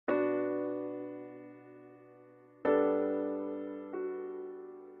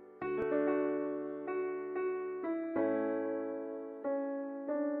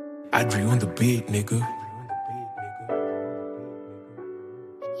Adri on the beat, nigga.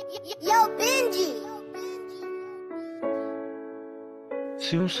 Yo, Benji.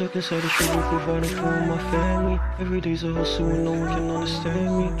 See, I'm stuck inside the struggle, providing for my family. Every day's a hustle and no one can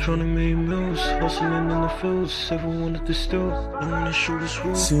understand me. Tryna make meals, hustling in the fields. Everyone at the store, no one to show this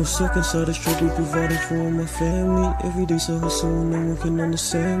world. See, I'm stuck inside the struggle, providing for my family. Every day's a hustle and no one can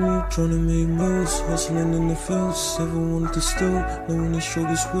understand me. Tryna make meals, hustling in the fields. Everyone at the store, no one to show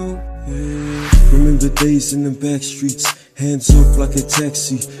this world. Yeah. Remember days in the back streets, hands up like a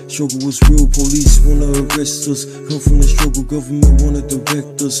taxi. Struggle was real, police wanna arrest us. Come from the struggle, government wanna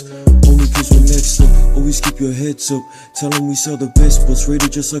direct us. Only cause we're next up, always keep your heads up. Tell them we sell the best bus,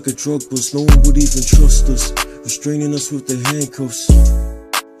 rated just like a drug bust. No one would even trust us, restraining us with the handcuffs.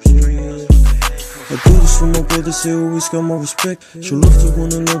 I do this for my brothers, they always got my respect. Show love to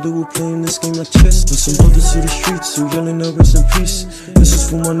one another, we're playing this game like chess. But some brothers to the streets, so yelling out rest in peace. This is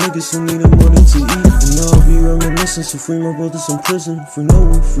for my niggas who need the money to eat. And now I'll be reminiscing, so free my brothers in prison. Free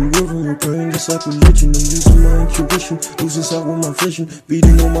Noah, free Rhythm, we're praying just like religion. I'm using my intuition, losing sight with my vision.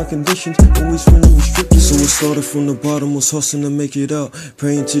 Beating all my conditions, always feeling restricted. So it started from the bottom, was hustling to make it out.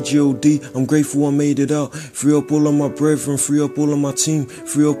 Praying to G.O.D, I'm grateful I made it out. Free up all of my brethren, free up all of my team.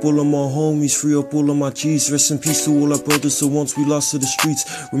 Free up all of my homies, free up all of my G's. Rest in peace to all our brothers the once we lost to the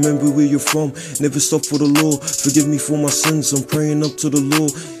streets. Remember where you're from, never stop for the law. Forgive me for my sins, I'm praying up to the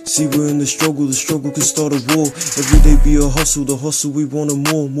Lord. See, we're in the struggle can start a war. Every day be a hustle, the hustle we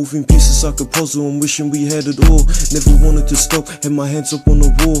wanted more. Moving pieces like a puzzle, I'm wishing we had it all. Never wanted to stop, had my hands up on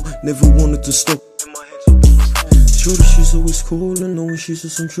the wall. Never wanted to stop. Shorty, she's always cool and knowing she's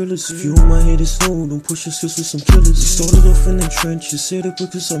with some drillers. If you want my haters know, don't push your skills with some killers. We started off in the trenches, said it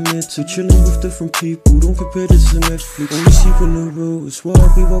because I meant to. Chilling with different people, don't compare this to Netflix. Only see when the road, it's why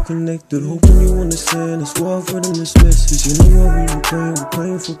we well connected. Hoping you understand, that's why I've written this message. You know why we're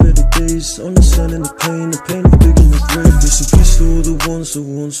praying for better days. Understanding the pain of digging the grave. Rest in peace to all the ones who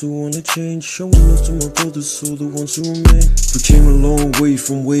wanna change. Showing love to my brothers, all the ones who remain. We came a long way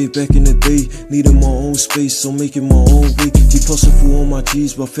from way back in the day. Needed my own space, so making my own way. Keep hustling for all my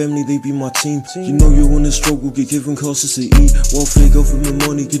G's, my family, they be my team. You know you're in the struggle, get given classes to eat. Welfare, government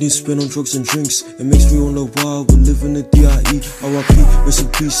money, getting spent on drugs and drinks. It makes me wonder why we're living the DIE. RIP, rest in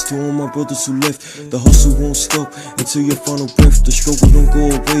peace to all my brothers who left. The hustle won't stop until your final breath. The struggle don't go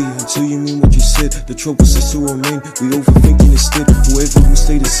away until you mean what you said. The trouble says to remain, we overthinking instead. Forever we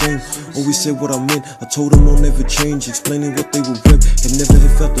stay the same, always said what I meant. I told them I'll never change, explaining what they would rep. Had never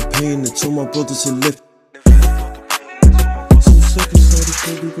had felt the pain until my brothers had left. Stuck inside the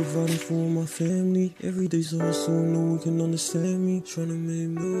struggle, providing for my family. Every day's a hustle, no one can understand me. Tryna make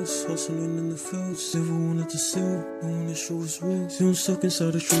meals, hustling in the fields. Never wanted to sell, no one to show us real. See, I'm stuck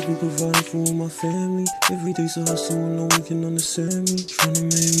inside the struggle, providing for my family. Every day's a hustle, no one can understand me. Tryna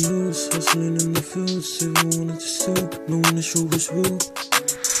make meals, hustling in the fields. Never wanted to sell, no one to show us real.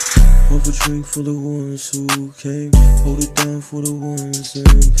 Have a drink for the ones who came. Hold it down for the ones in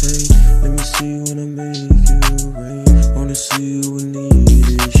pain. Let me see when I make it rain. Honestly, we need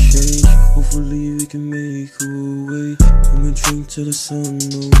is change. Hopefully we can make a way. Come and drink till the sun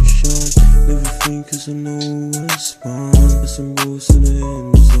don't shine. Never think cause I know what's mine. As I'm rose to the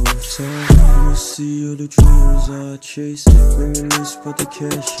ends of time. I'ma see all the dreams I chase. Reminisce about the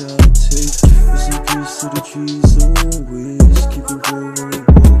cash I take. Rest in peace to the G's always. Keep it rolling.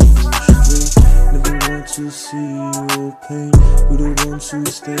 Never want to see your pain. We the ones who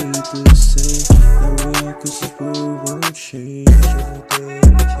stay the same. Now we cause this world won't change. Every day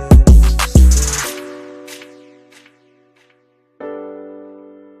we can't stay.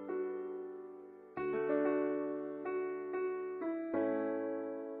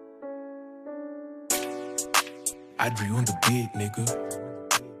 Adri on the beat, nigga.